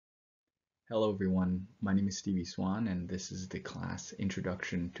Hello everyone, my name is Stevie Swan and this is the class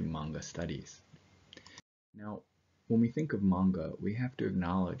Introduction to Manga Studies. Now, when we think of manga, we have to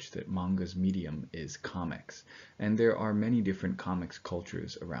acknowledge that manga's medium is comics, and there are many different comics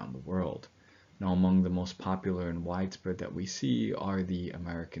cultures around the world. Now, among the most popular and widespread that we see are the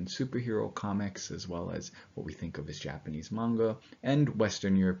American superhero comics, as well as what we think of as Japanese manga, and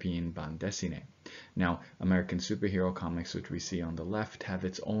Western European bande dessinée. Now, American superhero comics, which we see on the left, have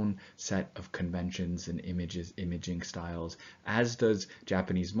its own set of conventions and imaging styles, as does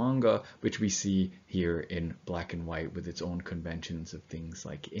Japanese manga, which we see here in black and white with its own conventions of things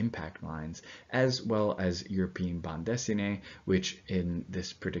like impact lines, as well as European bande dessinée, which in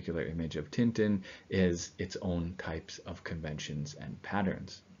this particular image of Tintin is its own types of conventions and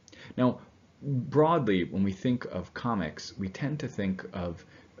patterns. Now, broadly, when we think of comics, we tend to think of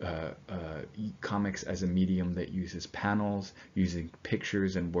comics as a medium that uses panels, using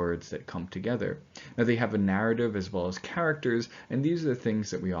pictures and words that come together. Now, they have a narrative as well as characters, and these are the things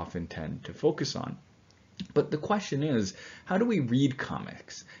that we often tend to focus on. But the question is, how do we read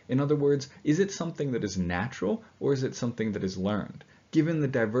comics? In other words, is it something that is natural or is it something that is learned? Given the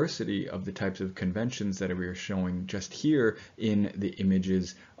diversity of the types of conventions that we are showing just here in the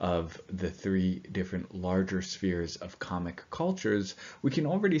images of the three different larger spheres of comic cultures, we can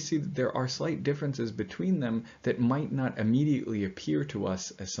already see that there are slight differences between them that might not immediately appear to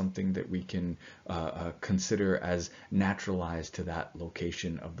us as something that we can consider as naturalized to that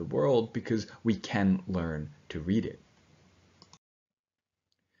location of the world, because we can learn to read it.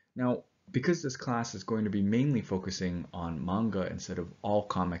 Now, because this class is going to be mainly focusing on manga instead of all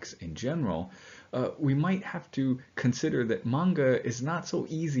comics in general, we might have to consider that manga is not so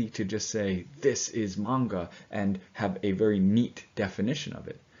easy to just say, this is manga, and have a very neat definition of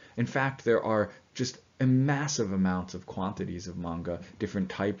it. In fact, there are just a massive amounts of quantities of manga, different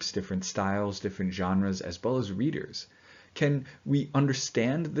types, different styles, different genres, as well as readers. Can we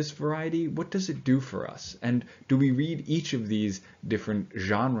understand this variety? What does it do for us? And do we read each of these different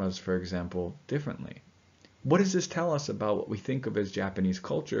genres, for example, differently? What does this tell us about what we think of as Japanese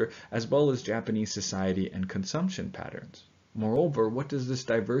culture, as well as Japanese society and consumption patterns? Moreover, what does this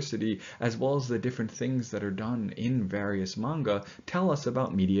diversity, as well as the different things that are done in various manga, tell us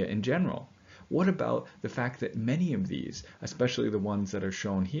about media in general? What about the fact that many of these, especially the ones that are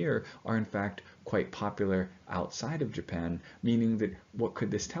shown here, are in fact quite popular outside of Japan, meaning that what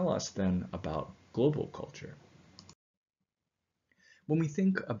could this tell us then about global culture? When we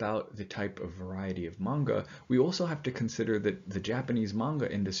think about the type of variety of manga, we also have to consider that the Japanese manga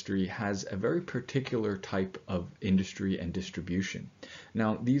industry has a very particular type of industry and distribution.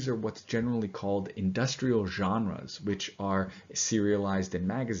 Now, these are what's generally called industrial genres, which are serialized in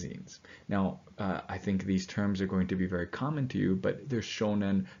magazines. Now, I think these terms are going to be very common to you, but there's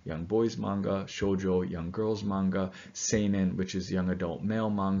shonen, young boys manga, shoujo, young girls manga, seinen, which is young adult male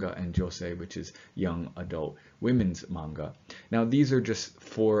manga, and josei, which is young adult women's manga. Now, these are just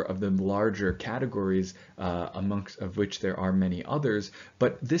four of the larger categories, amongst of which there are many others,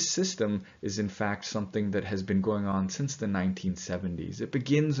 but this system is in fact something that has been going on since the 1970s. It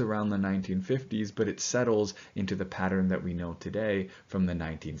begins around the 1950s, but it settles into the pattern that we know today from the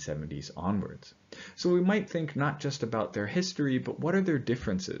 1970s onwards. So we might think not just about their history, but what are their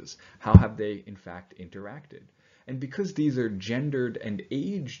differences? How have they in fact interacted? And because these are gendered and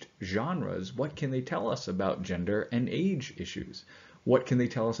aged genres, what can they tell us about gender and age issues? What can they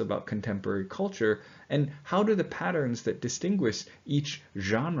tell us about contemporary culture? And how do the patterns that distinguish each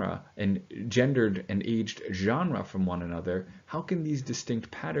genre and gendered and aged genre from one another, how can these distinct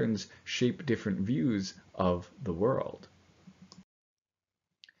patterns shape different views of the world?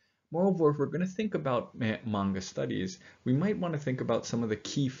 Moreover, if we're going to think about manga studies, we might want to think about some of the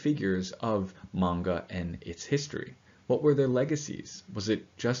key figures of manga and its history. What were their legacies? Was it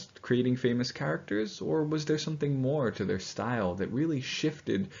just creating famous characters, or was there something more to their style that really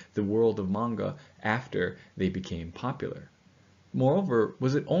shifted the world of manga after they became popular? Moreover,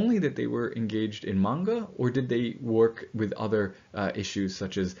 was it only that they were engaged in manga, or did they work with other issues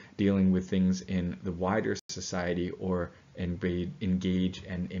such as dealing with things in the wider society or engage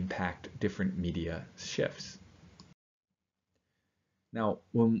and impact different media shifts? Now,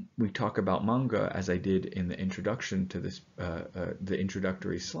 when we talk about manga, as I did in the introduction to this, the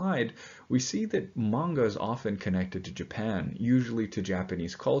introductory slide, we see that manga is often connected to Japan, usually to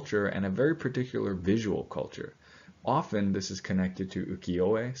Japanese culture and a very particular visual culture. Often this is connected to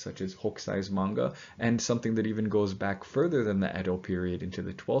ukiyo-e, such as Hosei's manga, and something that even goes back further than the Edo period into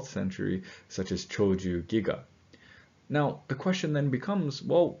the 12th century, such as Choju Giga. Now, the question then becomes,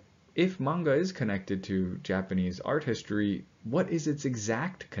 well, if manga is connected to Japanese art history, what is its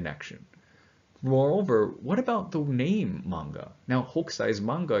exact connection? Moreover, what about the name manga? Now, Hosei's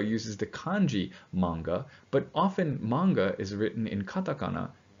manga uses the kanji manga, but often manga is written in katakana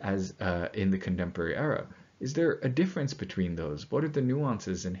as in the contemporary era. Is there a difference between those? What are the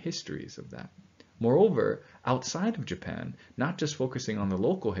nuances and histories of that? Moreover, outside of Japan, not just focusing on the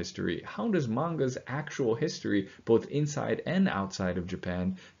local history, how does manga's actual history, both inside and outside of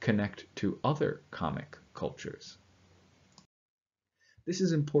Japan, connect to other comic cultures? This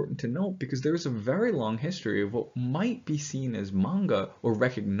is important to note because there is a very long history of what might be seen as manga or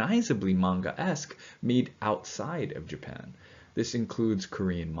recognizably manga-esque made outside of Japan. This includes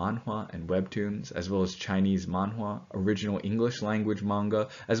Korean manhwa and webtoons, as well as Chinese manhwa, original English language manga,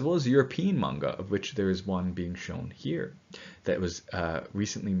 as well as European manga, of which there is one being shown here that was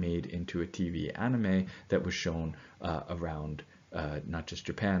recently made into a TV anime that was shown around not just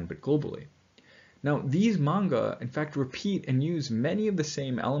Japan, but globally. Now, these manga, in fact, repeat and use many of the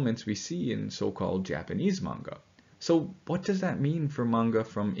same elements we see in so-called Japanese manga. So what does that mean for manga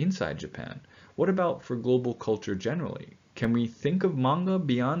from inside Japan? What about for global culture generally? Can we think of manga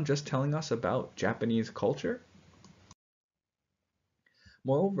beyond just telling us about Japanese culture?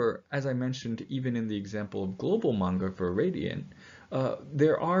 Moreover, as I mentioned, even in the example of global manga for Radiant,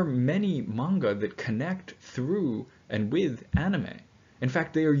 there are many manga that connect through and with anime. In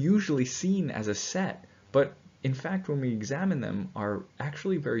fact, they are usually seen as a set, but in fact, when we examine them, are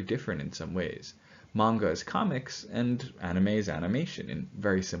actually very different in some ways. Manga is comics and anime is animation in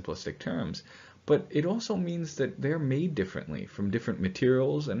very simplistic terms, but it also means that they're made differently from different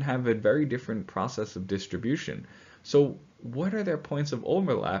materials and have a very different process of distribution. So what are their points of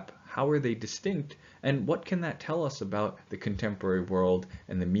overlap? How are they distinct? And what can that tell us about the contemporary world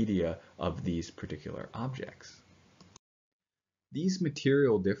and the media of these particular objects? These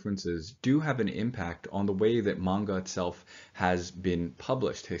material differences do have an impact on the way that manga itself has been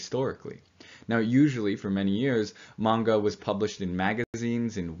published historically. Now, usually for many years, manga was published in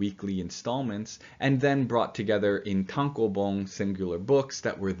magazines in weekly installments and then brought together in tankobon singular books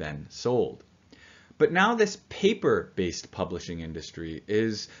that were then sold. But now this paper-based publishing industry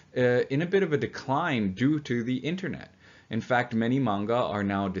is in a bit of a decline due to the internet. In fact, many manga are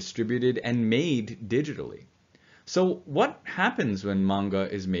now distributed and made digitally. So what happens when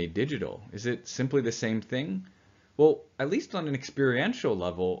manga is made digital? Is it simply the same thing? Well, at least on an experiential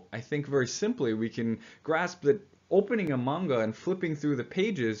level, I think very simply we can grasp that opening a manga and flipping through the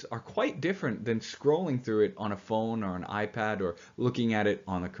pages are quite different than scrolling through it on a phone or an iPad or looking at it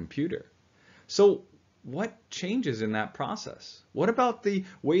on a computer. So what changes in that process? What about the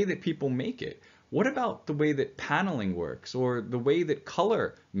way that people make it? What about the way that paneling works or the way that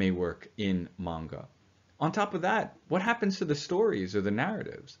color may work in manga? On top of that, what happens to the stories or the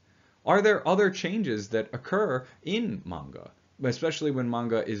narratives? Are there other changes that occur in manga, especially when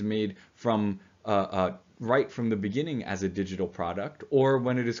manga is made from right from the beginning as a digital product, or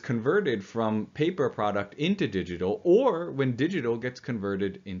when it is converted from paper product into digital, or when digital gets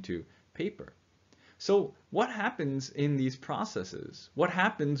converted into paper? So what happens in these processes? What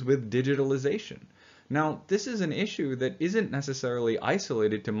happens with digitalization? Now, this is an issue that isn't necessarily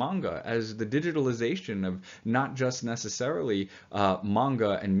isolated to manga, as the digitalization of not just necessarily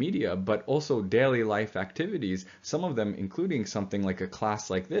manga and media, but also daily life activities, some of them including something like a class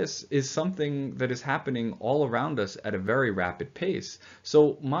like this, is something that is happening all around us at a very rapid pace.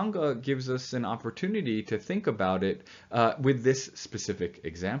 So manga gives us an opportunity to think about it with this specific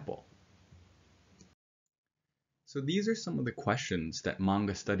example. So these are some of the questions that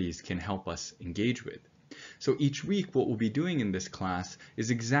Manga Studies can help us engage with. So each week what we'll be doing in this class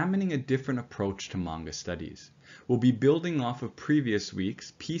is examining a different approach to manga studies. We'll be building off of previous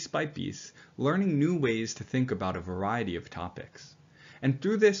weeks, piece by piece, learning new ways to think about a variety of topics. And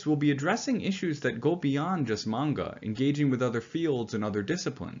through this we'll be addressing issues that go beyond just manga, engaging with other fields and other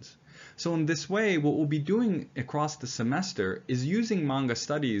disciplines. So in this way, what we'll be doing across the semester is using manga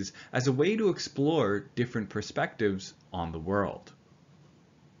studies as a way to explore different perspectives on the world.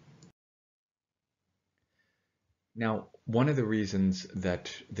 Now, one of the reasons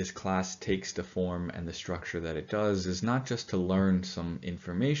that this class takes the form and the structure that it does is not just to learn some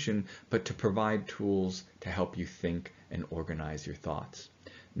information, but to provide tools to help you think and organize your thoughts.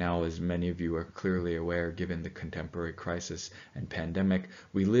 Now, as many of you are clearly aware, given the contemporary crisis and pandemic,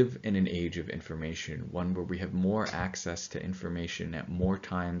 we live in an age of information, one where we have more access to information at more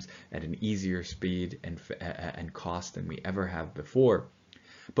times at an easier speed and cost than we ever have before.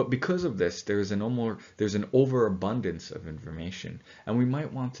 But because of this, there's an overabundance of information, and we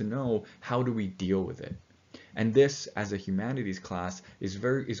might want to know, how do we deal with it? And this, as a humanities class, is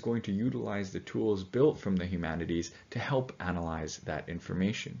going to utilize the tools built from the humanities to help analyze that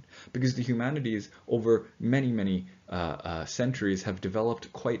information. Because the humanities, over many centuries, have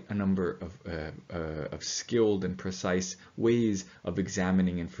developed quite a number of skilled and precise ways of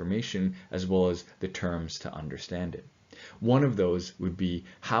examining information, as well as the terms to understand it. One of those would be,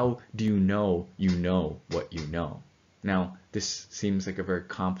 how do you know what you know? Now, this seems like a very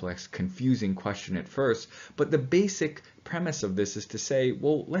complex, confusing question at first, but the basic premise of this is to say,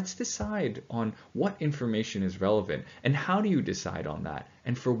 well, let's decide on what information is relevant, and how do you decide on that,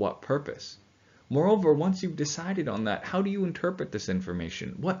 and for what purpose? Moreover, once you've decided on that, how do you interpret this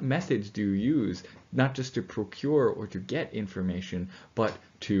information? What methods do you use, not just to procure or to get information, but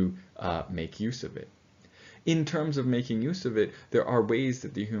to make use of it? In terms of making use of it, there are ways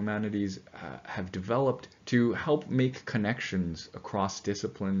that the humanities have developed to help make connections across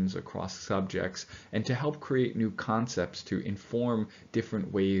disciplines, across subjects, and to help create new concepts to inform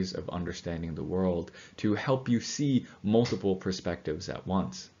different ways of understanding the world, to help you see multiple perspectives at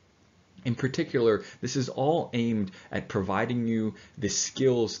once. In particular, this is all aimed at providing you the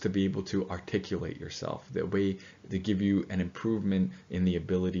skills to be able to articulate yourself, the way to give you an improvement in the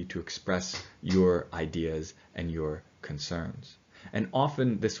ability to express your ideas and your concerns. And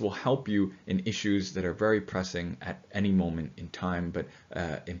often this will help you in issues that are very pressing at any moment in time, but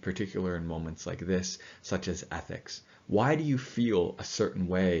in particular in moments like this, such as ethics. Why do you feel a certain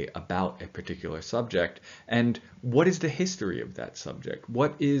way about a particular subject, and what is the history of that subject?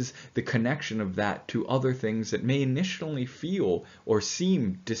 What is the connection of that to other things that may initially feel or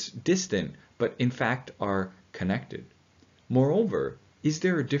seem distant, but in fact are connected? Moreover, is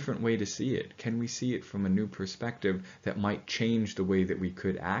there a different way to see it? Can we see it from a new perspective that might change the way that we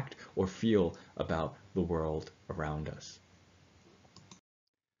could act or feel about the world around us?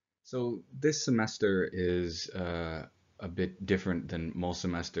 So this semester is a bit different than most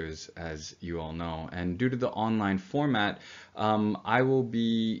semesters, as you all know. And due to the online format, I will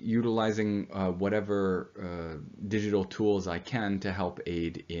be utilizing whatever digital tools I can to help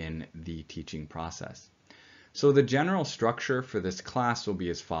aid in the teaching process. So the general structure for this class will be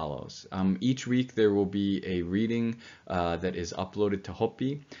as follows. Each week there will be a reading that is uploaded to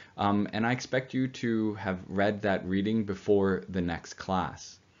Hosei, and I expect you to have read that reading before the next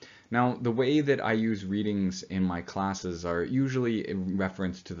class. Now, the way that I use readings in my classes are usually in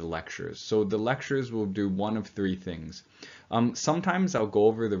reference to the lectures. So the lectures will do one of three things. Sometimes I'll go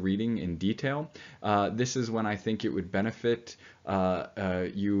over the reading in detail. This is when I think it would benefit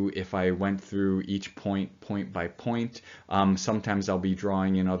you if I went through each point by point. Sometimes I'll be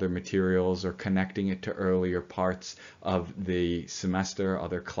drawing in other materials or connecting it to earlier parts of the semester,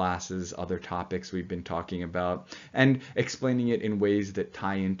 other classes, other topics we've been talking about, and explaining it in ways that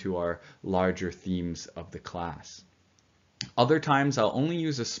tie into our larger themes of the class. Other times I'll only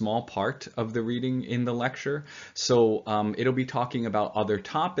use a small part of the reading in the lecture, so it'll be talking about other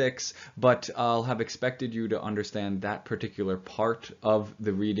topics, but I'll have expected you to understand that particular part of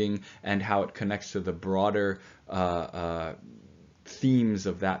the reading and how it connects to the broader themes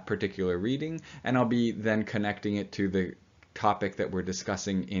of that particular reading, and I'll be then connecting it to the topic that we're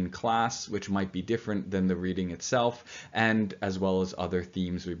discussing in class, which might be different than the reading itself, and as well as other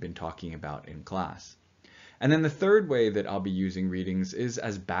themes we've been talking about in class. And then the third way that I'll be using readings is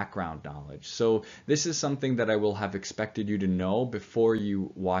as background knowledge. So this is something that I will have expected you to know before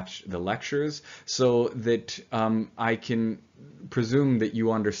you watch the lectures, so that I can presume that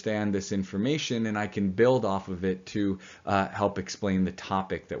you understand this information and I can build off of it to help explain the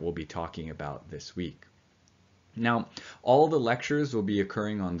topic that we'll be talking about this week. Now, all the lectures will be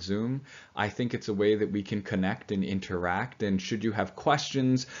occurring on Zoom. I think it's a way that we can connect and interact, and should you have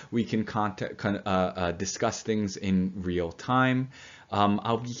questions, we can discuss things in real time.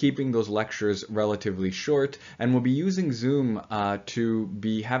 I'll be keeping those lectures relatively short, and we'll be using Zoom to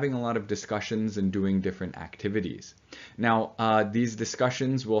be having a lot of discussions and doing different activities. Now, these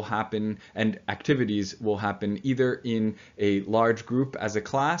discussions will happen and activities will happen either in a large group as a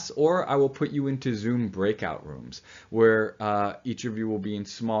class, or I will put you into Zoom breakout rooms where each of you will be in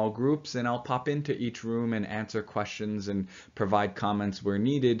small groups, and I'll pop into each room and answer questions and provide comments where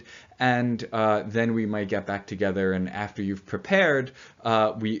needed. And then we might get back together, and after you've prepared,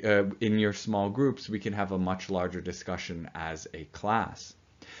 in your small groups, we can have a much larger discussion as a class.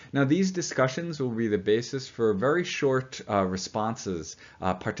 Now, these discussions will be the basis for very short responses,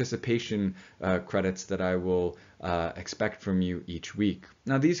 participation credits that I will expect from you each week.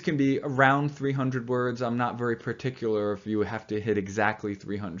 Now these can be around 300 words. I'm not very particular if you have to hit exactly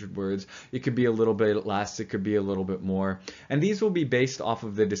 300 words. It could be a little bit less, it could be a little bit more. And these will be based off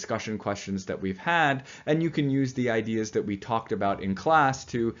of the discussion questions that we've had, and you can use the ideas that we talked about in class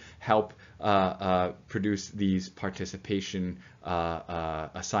to help produce these participation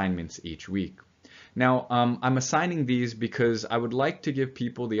assignments each week. Now, I'm assigning these because I would like to give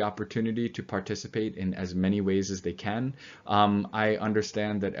people the opportunity to participate in as many ways as they can. I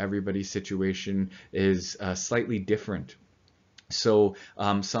understand that everybody's situation is slightly different. So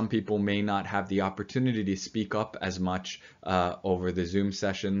some people may not have the opportunity to speak up as much over the Zoom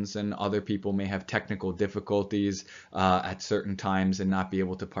sessions, and other people may have technical difficulties at certain times and not be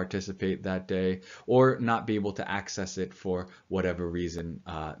able to participate that day, or not be able to access it for whatever reason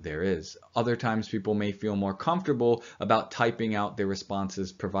there is. Other times people may feel more comfortable about typing out their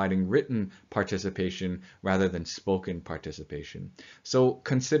responses, providing written participation rather than spoken participation. So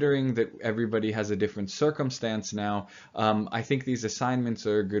considering that everybody has a different circumstance now, I think these assignments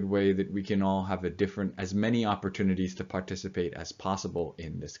are a good way that we can all have as many opportunities to participate as possible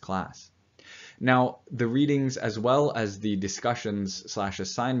in this class. Now, the readings as well as the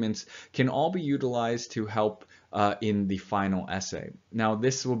discussions/assignments can all be utilized to help in the final essay. Now,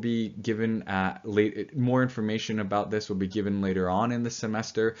 this will be given more information about this will be given later on in the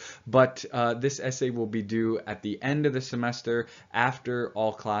semester, but this essay will be due at the end of the semester after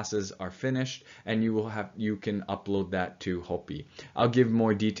all classes are finished, and you can upload that to Hosei. I'll give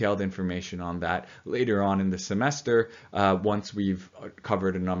more detailed information on that later on in the semester once we've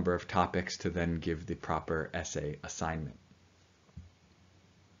covered a number of topics to then give the proper essay assignment.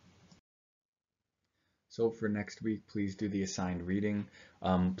 So for next week, please do the assigned reading.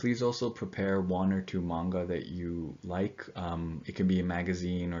 Please also prepare 1 or 2 manga that you like. It can be a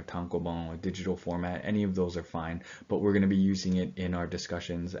magazine or tankobon or digital format. Any of those are fine, but we're going to be using it in our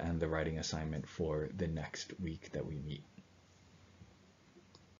discussions and the writing assignment for the next week that we meet.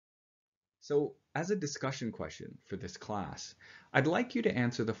 So as a discussion question for this class, I'd like you to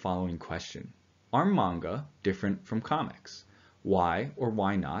answer the following question. Are manga different from comics? Why or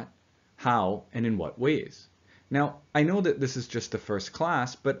why not? How and in what ways? Now, I know that this is just the first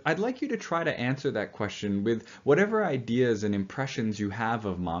class, but I'd like you to try to answer that question with whatever ideas and impressions you have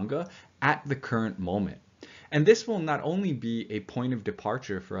of manga at the current moment. And this will not only be a point of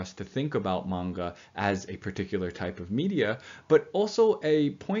departure for us to think about manga as a particular type of media, but also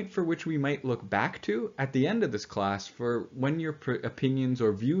a point for which we might look back to at the end of this class for when your opinions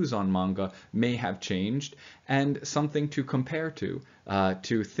or views on manga may have changed, and something to compare to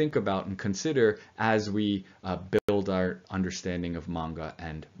think about and consider as we build our understanding of manga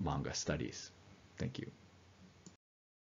and manga studies. Thank you.